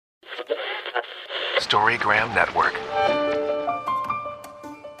Storygram Network.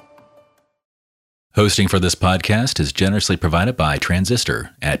 Hosting for this podcast is generously provided by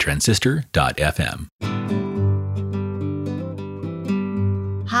Transistor at transistor.fm.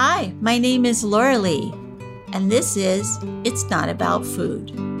 Hi, my name is Laura Lee, and this is It's Not About Food.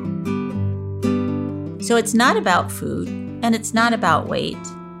 So it's not about food, and it's not about weight.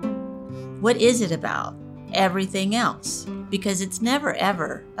 What is it about? Everything else, because it's never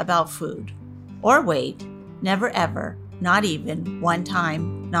ever about food or weight, never ever, not even one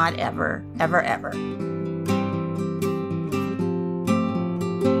time, not ever, ever, ever.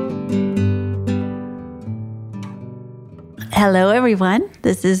 Hello, everyone.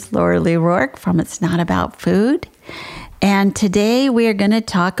 This is Laura Lee Rourke from It's Not About Food. And today we are going to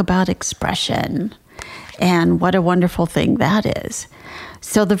talk about expression and what a wonderful thing that is.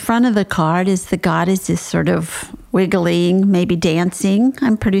 So the front of the card is the goddess is sort of wiggling, maybe dancing.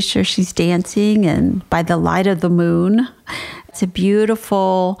 I'm pretty sure she's dancing and by the light of the moon. It's a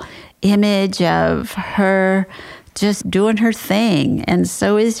beautiful image of her just doing her thing. And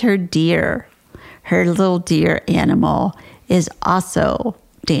so is her deer. Her little deer animal is also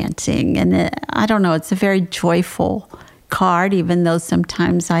dancing. And I don't know, it's a very joyful card, even though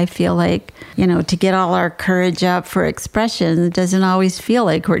sometimes I feel like, to get all our courage up for expression, it doesn't always feel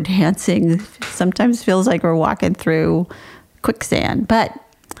like we're dancing. It sometimes feels like we're walking through quicksand. But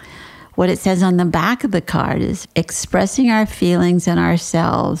what it says on the back of the card is, expressing our feelings and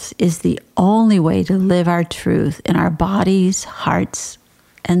ourselves is the only way to live our truth in our bodies, hearts,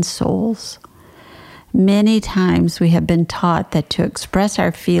 and souls. Many times we have been taught that to express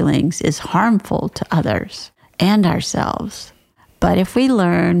our feelings is harmful to others and ourselves. But if we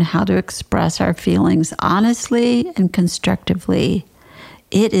learn how to express our feelings honestly and constructively,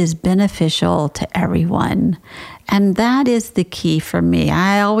 it is beneficial to everyone. And that is the key for me.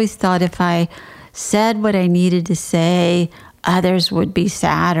 I always thought if I said what I needed to say, others would be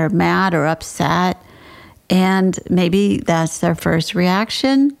sad or mad or upset. And maybe that's their first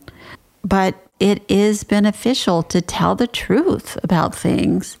reaction. But it is beneficial to tell the truth about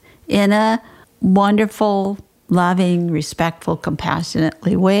things in a wonderful, loving, respectful,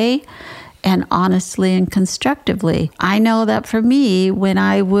 compassionately way, and honestly and constructively. I know that for me, when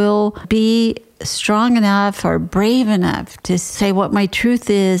I will be strong enough or brave enough to say what my truth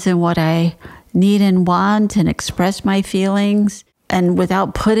is and what I need and want and express my feelings, and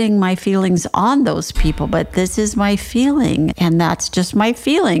without putting my feelings on those people, but this is my feeling, and that's just my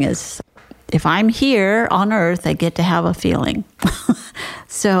feeling. Is if I'm here on earth, I get to have a feeling.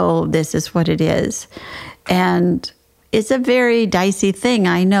 So this is what it is. And it's a very dicey thing,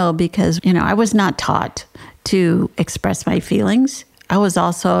 I know, because, I was not taught to express my feelings. I was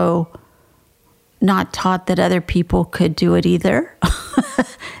also not taught that other people could do it either,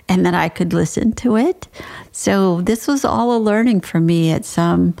 and that I could listen to it. So this was all a learning for me at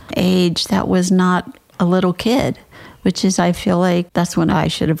some age that was not a little kid, which is, I feel like that's when I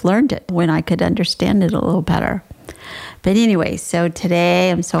should have learned it, when I could understand it a little better. But anyway, so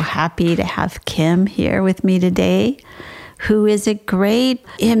today I'm so happy to have Kim here with me today, who is a great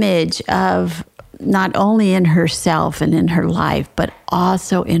image of not only in herself and in her life, but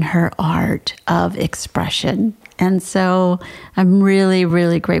also in her art of expression. And so I'm really,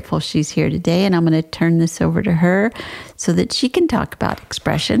 really grateful she's here today, and I'm going to turn this over to her so that she can talk about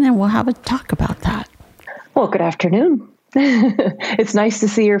expression, and we'll have a talk about that. Well, good afternoon. It's nice to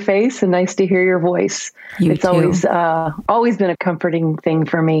see your face and nice to hear your voice. It's always been a comforting thing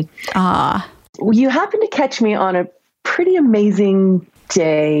for me. You happen to catch me on a pretty amazing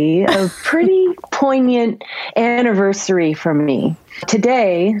day, a pretty poignant anniversary for me.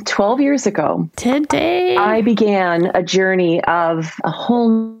 Today, 12 years ago, I began a journey of a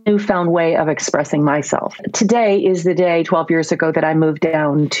whole newfound way of expressing myself. Today is the day 12 years ago that I moved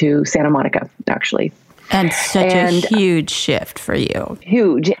down to Santa Monica, actually. And such a huge shift for you.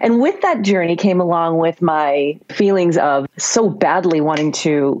 Huge. And with that journey came along with my feelings of so badly wanting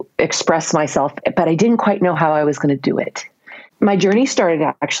to express myself, but I didn't quite know how I was going to do it. My journey started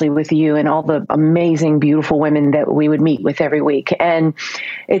actually with you and all the amazing, beautiful women that we would meet with every week. And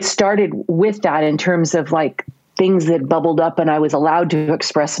it started with that in terms of like things that bubbled up, and I was allowed to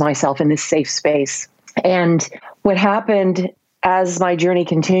express myself in this safe space. And what happened as my journey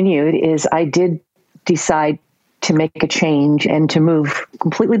continued is I did decide to make a change and to move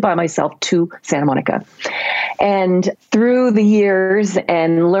completely by myself to Santa Monica. And through the years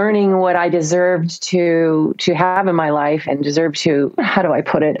and learning what I deserved to have in my life and deserved to, how do I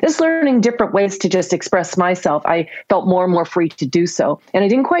put it? Just learning different ways to just express myself. I felt more and more free to do so. And I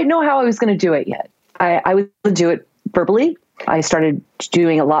didn't quite know how I was going to do it yet. I would do it verbally. I started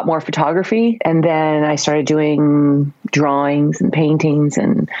doing a lot more photography, and then I started doing drawings and paintings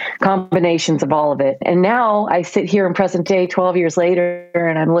and combinations of all of it. And now I sit here in present day 12 years later,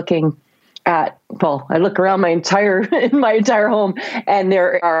 and I'm looking at, well, I look around my entire home, and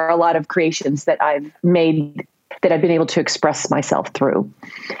there are a lot of creations that I've made that I've been able to express myself through.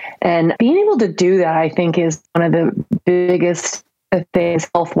 And being able to do that, I think, is one of the biggest things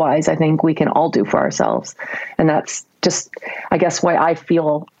health-wise I think we can all do for ourselves. And that's just, I guess, why I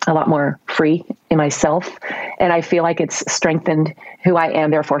feel a lot more free in myself. And I feel like it's strengthened who I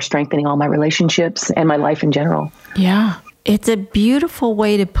am, therefore strengthening all my relationships and my life in general. Yeah. It's a beautiful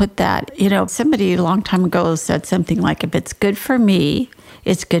way to put that. You know, somebody a long time ago said something like, if it's good for me,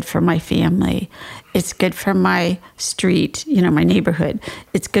 it's good for my family. It's good for my street, you know, my neighborhood.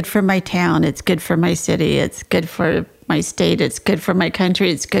 It's good for my town. It's good for my city. It's good for my state. It's good for my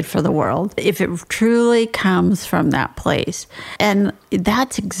country. It's good for the world. If it truly comes from that place. And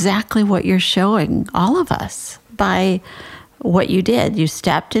that's exactly what you're showing all of us by what you did. You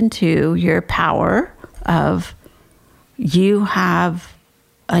stepped into your power of, you have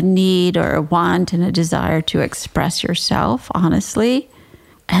a need or a want and a desire to express yourself honestly.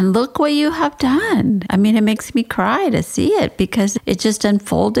 And look what you have done. I mean, it makes me cry to see it because it just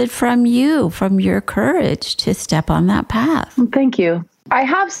unfolded from you, from your courage to step on that path. Thank you. I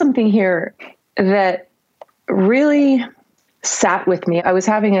have something here that really sat with me. I was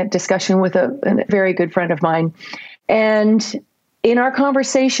having a discussion with a very good friend of mine, and in our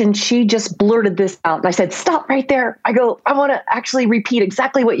conversation, she just blurted this out. And I said, stop right there. I go, I want to actually repeat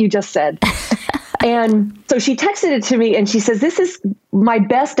exactly what you just said. And so she texted it to me and she says, this is my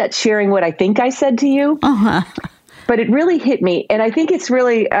best at sharing what I think I said to you. Uh-huh. But it really hit me. And I think it's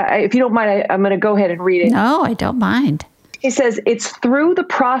really, if you don't mind, I'm going to go ahead and read it. No, I don't mind. He says, it's through the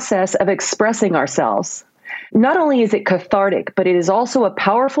process of expressing ourselves. Not only is it cathartic, but it is also a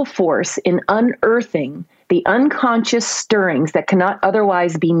powerful force in unearthing the unconscious stirrings that cannot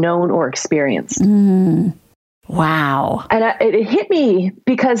otherwise be known or experienced. Wow. And it hit me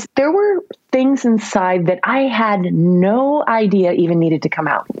because there were things inside that I had no idea even needed to come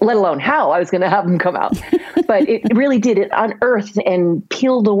out, let alone how I was going to have them come out. But it really did. It unearthed and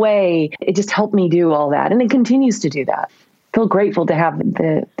peeled away. It just helped me do all that. And it continues to do that. I feel grateful to have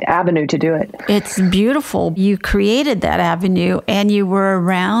the avenue to do it. It's beautiful. You created that avenue and you were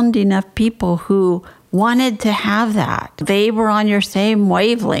around enough people who wanted to have that. They were on your same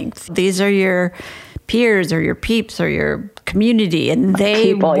wavelength. These are your peers or your peeps or your community, and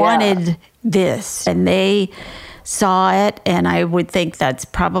they wanted this and they saw it. And I would think that's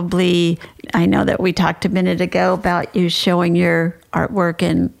probably, I know that we talked a minute ago about you showing your artwork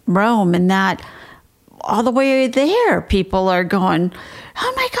in Rome, and that all the way there, people are going,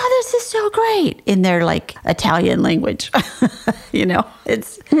 oh my God, this is so great, in their like Italian language. You know,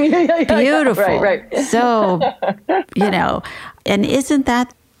 it's beautiful. Right. So, you know, and isn't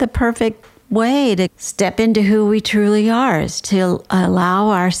that the perfect way to step into who we truly are, is to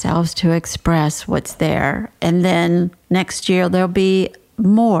allow ourselves to express what's there. And then next year, there'll be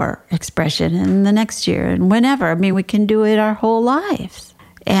more expression, and the next year, and whenever. I mean, we can do it our whole lives.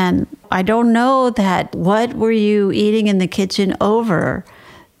 And I don't know that, what were you eating in the kitchen over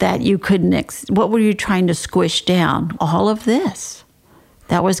that you couldn't, what were you trying to squish down? All of this.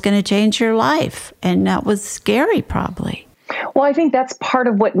 That was going to change your life. And that was scary, probably. Well, I think that's part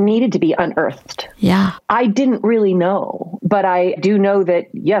of what needed to be unearthed. Yeah. I didn't really know, but I do know that,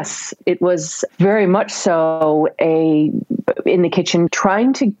 yes, it was very much so in the kitchen,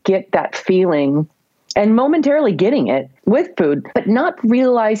 trying to get that feeling and momentarily getting it with food, but not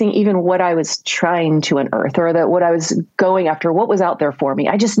realizing even what I was trying to unearth, or that what I was going after, what was out there for me.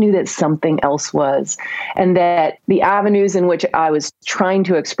 I just knew that something else was, and that the avenues in which I was trying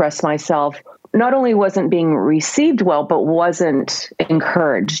to express myself not only wasn't being received well, but wasn't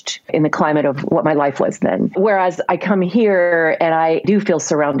encouraged in the climate of what my life was then. Whereas I come here and I do feel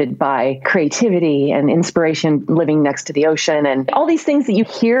surrounded by creativity and inspiration, living next to the ocean and all these things that you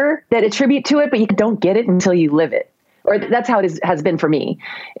hear that attribute to it, but you don't get it until you live it. Or that's how it has been for me.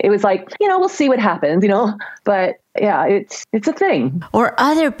 It was like, we'll see what happens, but yeah, it's a thing. Or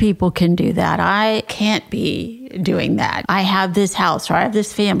other people can do that. I can't be doing that. I have this house, or I have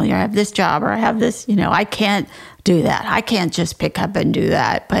this family, or I have this job, or I have this, I can't do that. I can't just pick up and do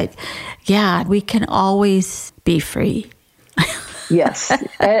that. But yeah, we can always be free. Yes.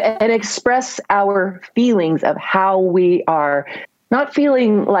 and express our feelings of how we are, not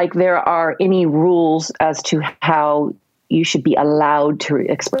feeling like there are any rules as to how you should be allowed to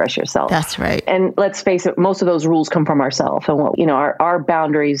express yourself. That's right. And let's face it, most of those rules come from ourselves. And our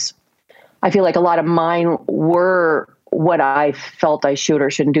boundaries, I feel like a lot of mine were what I felt I should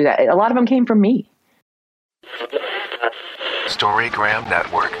or shouldn't do. That a lot of them came from me. Storygram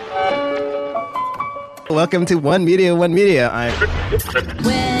Network. Welcome to One Media, One Media.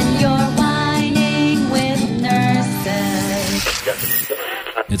 When you're whining with nurses.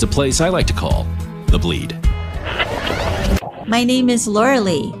 It's a place I like to call The Bleed. My name is Laura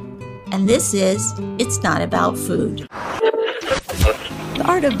Lee, and this is It's Not About Food. The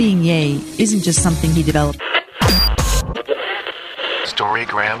art of being Ye isn't just something he developed.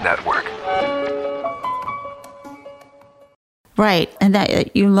 Storygram Network. Right. And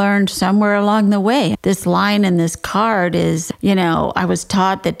that you learned somewhere along the way. This line in this card is, I was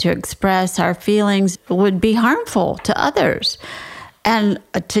taught that to express our feelings would be harmful to others. And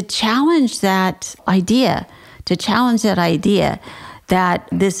to challenge that idea, that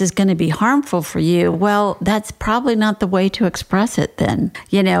this is going to be harmful for you, well, that's probably not the way to express it then.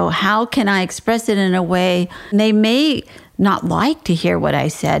 How can I express it in a way they may not like to hear what I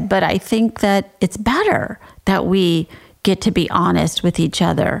said, but I think that it's better that we get to be honest with each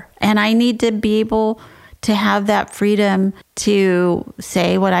other. And I need to be able to have that freedom to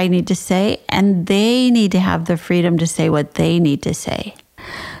say what I need to say, and they need to have the freedom to say what they need to say.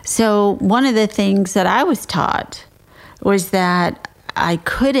 So one of the things that I was taught was that I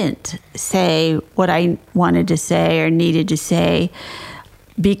couldn't say what I wanted to say or needed to say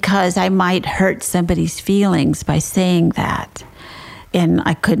because I might hurt somebody's feelings by saying that. And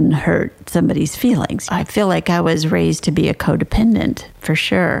I couldn't hurt somebody's feelings. I feel like I was raised to be a codependent, for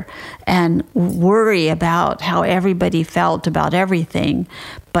sure, and worry about how everybody felt about everything,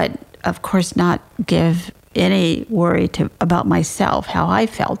 but of course not give any worry about myself, how I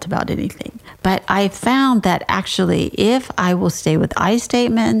felt about anything. But I found that actually, if I will stay with I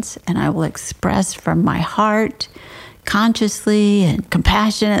statements and I will express from my heart, consciously and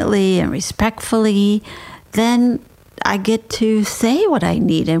compassionately and respectfully, then I get to say what I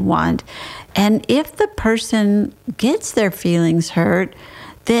need and want. And if the person gets their feelings hurt,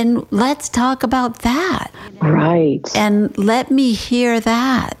 then let's talk about that. Right. And let me hear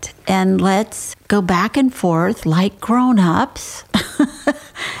that. And let's go back and forth like grown-ups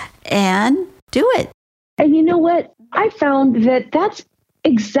and do it. And you know what? I found that that's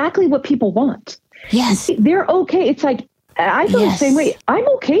exactly what people want. Yes. They're okay. It's like, I feel the same way. I'm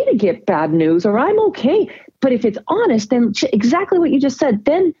okay to get bad news, or I'm okay. But if it's honest, then exactly what you just said,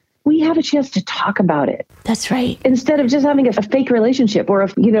 then we have a chance to talk about it. That's right. Instead of just having a fake relationship, or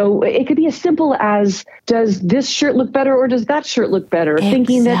if, it could be as simple as, does this shirt look better or does that shirt look better? Exactly.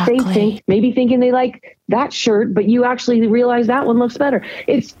 Thinking that thinking they like that shirt, but you actually realize that one looks better.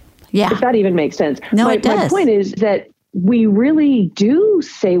 If that even makes sense. No, it does. My point is that we really do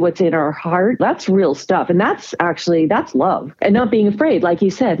say what's in our heart. That's real stuff. And that's love. And not being afraid, like you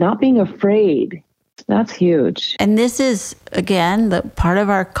said, not being afraid. That's huge. And this is, again, the part of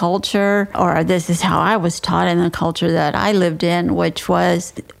our culture, or this is how I was taught in the culture that I lived in, which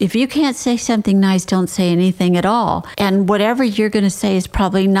was, if you can't say something nice, don't say anything at all. And whatever you're going to say is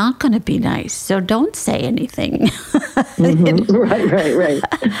probably not going to be nice. So don't say anything. Mm-hmm. Right.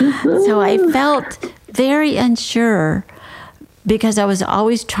 So I felt very unsure because I was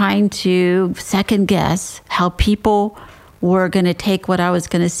always trying to second guess how people were going to take what I was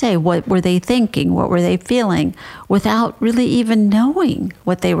going to say. What were they thinking? What were they feeling? Without really even knowing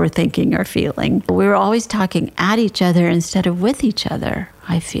what they were thinking or feeling. We were always talking at each other instead of with each other,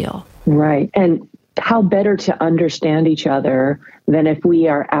 I feel. Right. And how better to understand each other than if we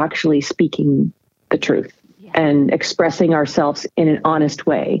are actually speaking the truth and expressing ourselves in an honest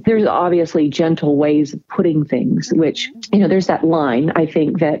way. There's obviously gentle ways of putting things, which, there's that line, I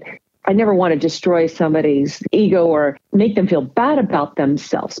think, that I never want to destroy somebody's ego or make them feel bad about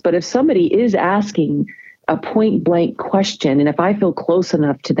themselves. But if somebody is asking a point blank question, and if I feel close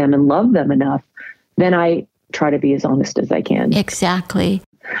enough to them and love them enough, then I try to be as honest as I can. Exactly.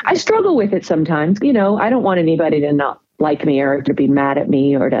 I struggle with it sometimes. I don't want anybody to not like me or to be mad at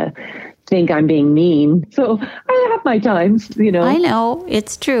me or to think I'm being mean. So I have my times, I know,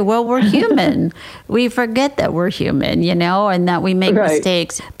 it's true. Well, we're human. We forget that we're human, and that we make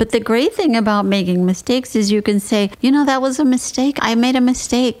mistakes. But the great thing about making mistakes is you can say, that was a mistake. I made a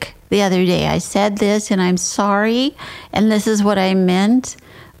mistake the other day. I said this and I'm sorry. And this is what I meant.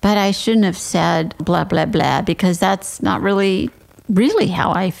 But I shouldn't have said blah, blah, blah, because that's not really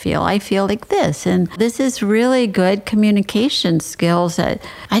how I feel. I feel like this. And this is really good communication skills that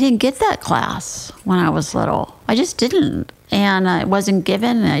I didn't get that class when I was little. I just didn't. and it wasn't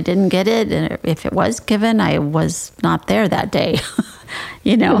given and I didn't get it. And if it was given, I was not there that day,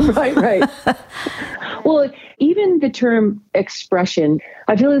 Right. Well, even the term expression,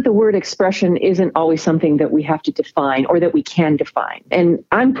 I feel that the word expression isn't always something that we have to define or that we can define. And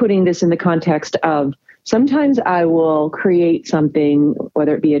I'm putting this in the context of sometimes I will create something,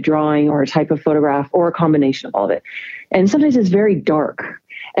 whether it be a drawing or a type of photograph or a combination of all of it. And sometimes it's very dark.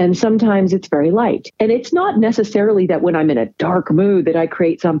 And sometimes it's very light. And it's not necessarily that when I'm in a dark mood that I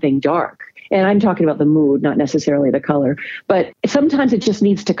create something dark. And I'm talking about the mood, not necessarily the color. But sometimes it just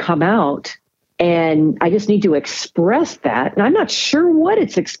needs to come out. And I just need to express that. And I'm not sure what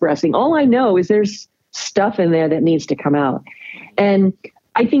it's expressing. All I know is there's stuff in there that needs to come out. And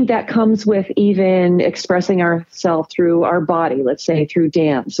I think that comes with even expressing ourselves through our body, let's say through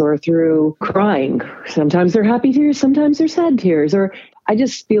dance or through crying. Sometimes they're happy tears, sometimes they're sad tears. Or I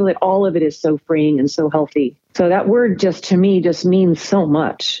just feel that all of it is so freeing and so healthy. So that word just to me just means so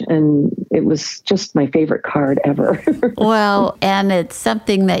much. And it was just my favorite card ever. Well, and it's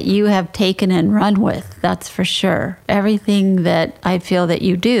something that you have taken and run with, that's for sure. Everything that I feel that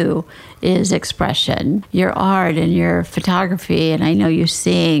you do is expression. Your art and your photography, and I know you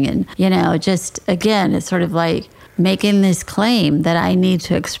sing, and, just, again, it's sort of like making this claim that I need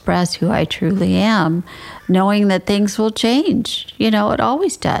to express who I truly am, knowing that things will change. It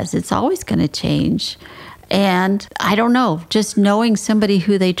always does. It's always going to change. And I don't know, just knowing somebody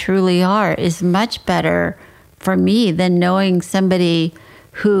who they truly are is much better for me than knowing somebody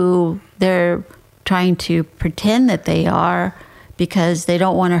who they're trying to pretend that they are because they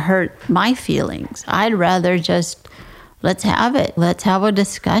don't want to hurt my feelings. I'd rather just, let's have it. Let's have a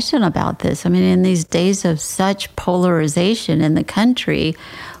discussion about this. I mean, in these days of such polarization in the country,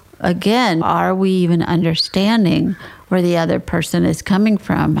 again, are we even understanding where the other person is coming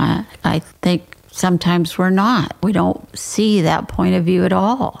from? I think sometimes we're not. We don't see that point of view at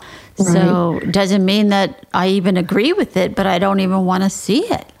all. Right. So it doesn't mean that I even agree with it, but I don't even want to see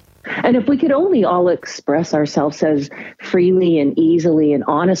it. And if we could only all express ourselves as freely and easily and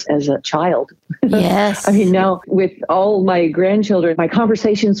honest as a child. Yes. I mean, now with all my grandchildren, my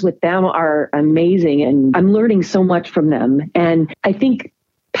conversations with them are amazing and I'm learning so much from them. And I think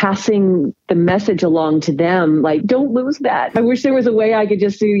passing the message along to them, like, don't lose that. I wish there was a way I could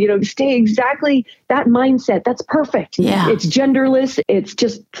just do, stay exactly that mindset. That's perfect. Yeah. It's genderless. It's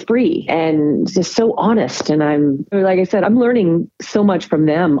just free and just so honest. And like I said, I'm learning so much from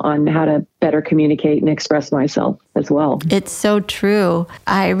them on how to better communicate and express myself as well. It's so true.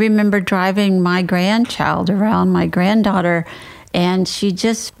 I remember driving my grandchild around, my granddaughter, and she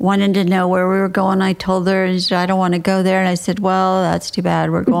just wanted to know where we were going. I told her, and she said, I don't want to go there. And I said, well, that's too bad.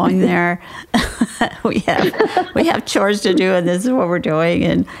 We're going there. we have chores to do, and this is what we're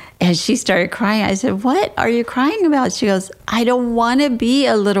doing. And she started crying. I said, what are you crying about? She goes, I don't want to be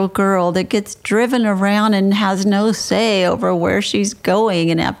a little girl that gets driven around and has no say over where she's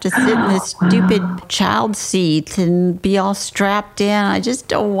going and have to sit in this stupid child seat and be all strapped in. I just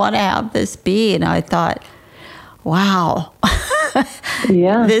don't want to have this be. And I thought, wow.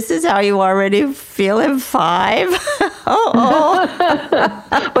 Yeah. This is how you already feel at 5.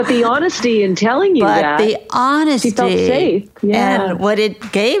 But the honesty in telling you that. But the honesty. She felt safe. Yeah. And what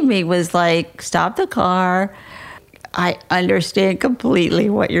it gave me was like, stop the car. I understand completely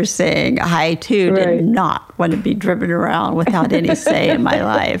what you're saying. I, too, did not want to be driven around without any say in my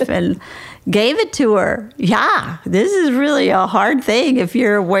life. And gave it to her. Yeah, this is really a hard thing. If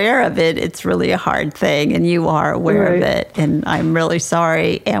you're aware of it, it's really a hard thing, and you are aware of it. And I'm really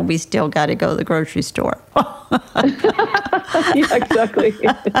sorry, and we still got to go to the grocery store. Yeah, exactly.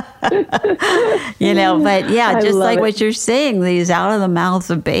 But yeah, just like it. what you're saying, these out of the mouths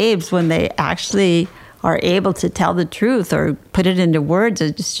of babes, when they actually are able to tell the truth or put it into words,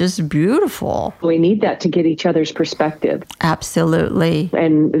 it's just beautiful. We need that to get each other's perspective. Absolutely.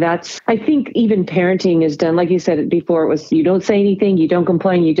 And that's, I think even parenting is done, like you said before, it was you don't say anything, you don't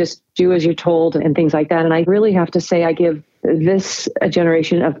complain, you just do as you're told and things like that. And I really have to say I give this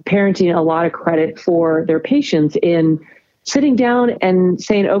generation of parenting a lot of credit for their patience in sitting down and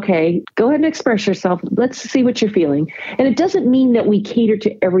saying, okay, go ahead and express yourself. Let's see what you're feeling. And it doesn't mean that we cater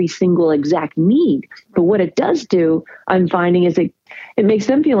to every single exact need. But what it does do, I'm finding, is it makes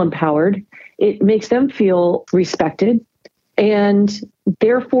them feel empowered. It makes them feel respected. And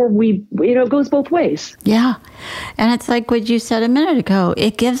therefore, it goes both ways. Yeah. And it's like what you said a minute ago.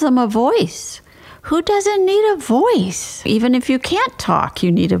 It gives them a voice. Who doesn't need a voice? Even if you can't talk,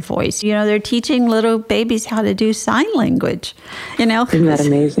 you need a voice. They're teaching little babies how to do sign language. Isn't that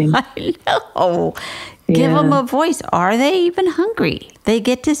amazing? I know. give them a voice. Are they even hungry? They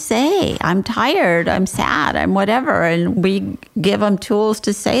get to say, I'm tired, I'm sad, I'm whatever. And we give them tools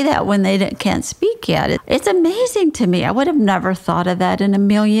to say that when they can't speak yet. It's amazing to me. I would have never thought of that in a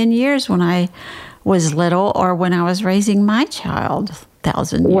million years when I was little or when I was raising my child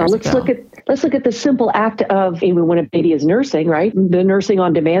 1,000 years ago. Let's look at the simple act of even when a baby is nursing, right? The nursing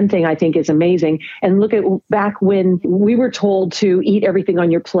on demand thing, I think, is amazing. And look at back when we were told to eat everything on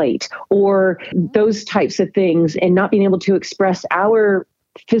your plate or those types of things, and not being able to express our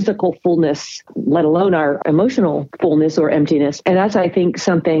physical fullness, let alone our emotional fullness or emptiness. And that's, I think,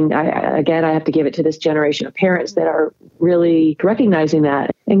 something, I have to give it to this generation of parents that are really recognizing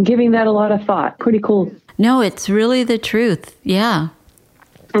that and giving that a lot of thought. Pretty cool. No, it's really the truth. Yeah.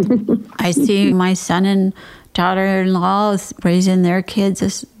 I see my son and daughter-in-law raising their kids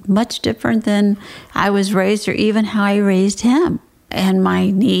is much different than I was raised or even how I raised him. And my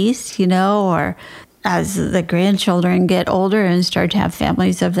niece, or as the grandchildren get older and start to have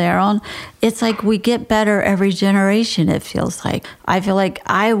families of their own, it's like we get better every generation, it feels like. I feel like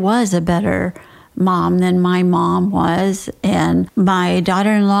I was a better mom than my mom was, and my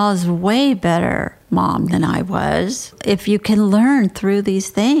daughter-in-law is way better mom than I was. If you can learn through these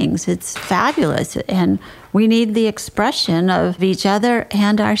things, it's fabulous. And we need the expression of each other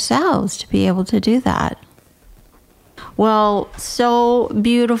and ourselves to be able to do that. Well, so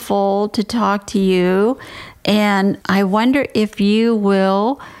beautiful to talk to you. And I wonder if you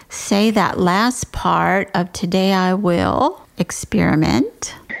will say that last part of Today I Will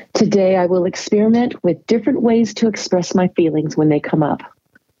Experiment. Today I will experiment with different ways to express my feelings when they come up.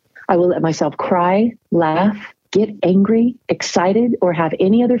 I will let myself cry, laugh, get angry, excited, or have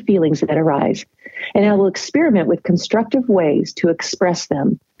any other feelings that arise. And I will experiment with constructive ways to express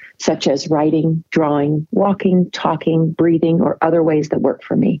them, such as writing, drawing, walking, talking, breathing, or other ways that work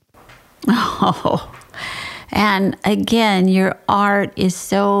for me. Oh, and again, your art is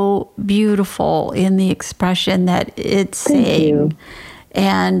so beautiful in the expression that it's saying.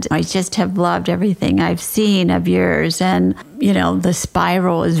 And I just have loved everything I've seen of yours. And, the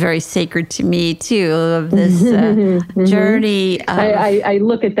spiral is very sacred to me, too, of this journey. I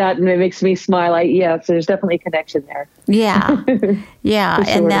look at that and it makes me smile. So there's definitely a connection there. Yeah. Yeah.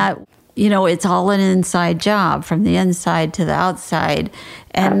 Sure. And that, it's all an inside job from the inside to the outside.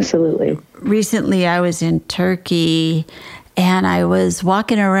 And absolutely. Recently I was in Turkey and I was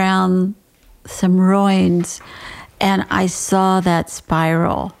walking around some ruins and I saw that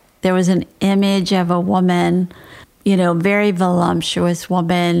spiral. There was an image of a woman, very voluptuous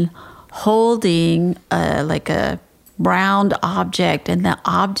woman holding like a round object, and the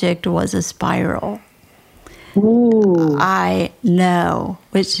object was a spiral. Ooh. I know,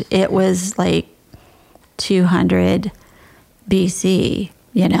 which it was like 200 BC,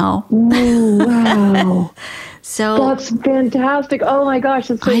 Ooh, wow. So that's fantastic. Oh my gosh,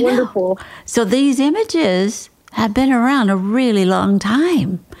 that's so wonderful. So these images have been around a really long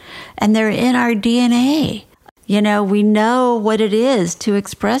time, and they're in our DNA. We know what it is to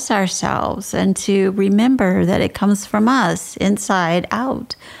express ourselves and to remember that it comes from us inside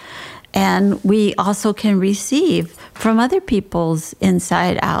out. And we also can receive from other people's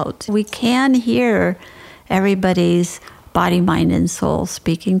inside out. We can hear everybody's body, mind, and soul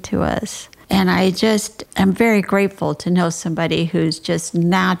speaking to us. And I'm very grateful to know somebody who's just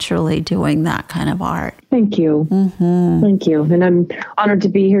naturally doing that kind of art. Thank you. Mm-hmm. Thank you. And I'm honored to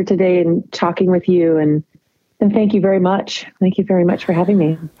be here today and talking with you. And thank you very much. Thank you very much for having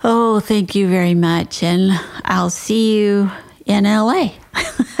me. Oh, thank you very much. And I'll see you in LA.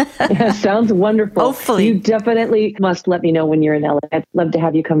 Yeah, sounds wonderful. Hopefully. You definitely must let me know when you're in LA. I'd love to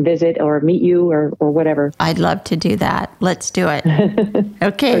have you come visit or meet you or whatever. I'd love to do that. Let's do it.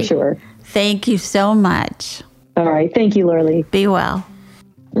 Okay. For sure. Thank you so much. All right. Thank you, Lorelei. Be well.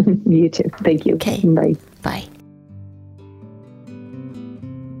 You too. Thank you. Okay. Bye. Bye.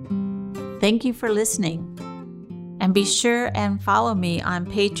 Thank you for listening. And be sure and follow me on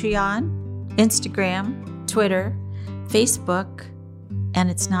Patreon, Instagram, Twitter, Facebook, and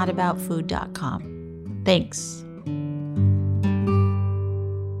itsnotaboutfood.com. Thanks.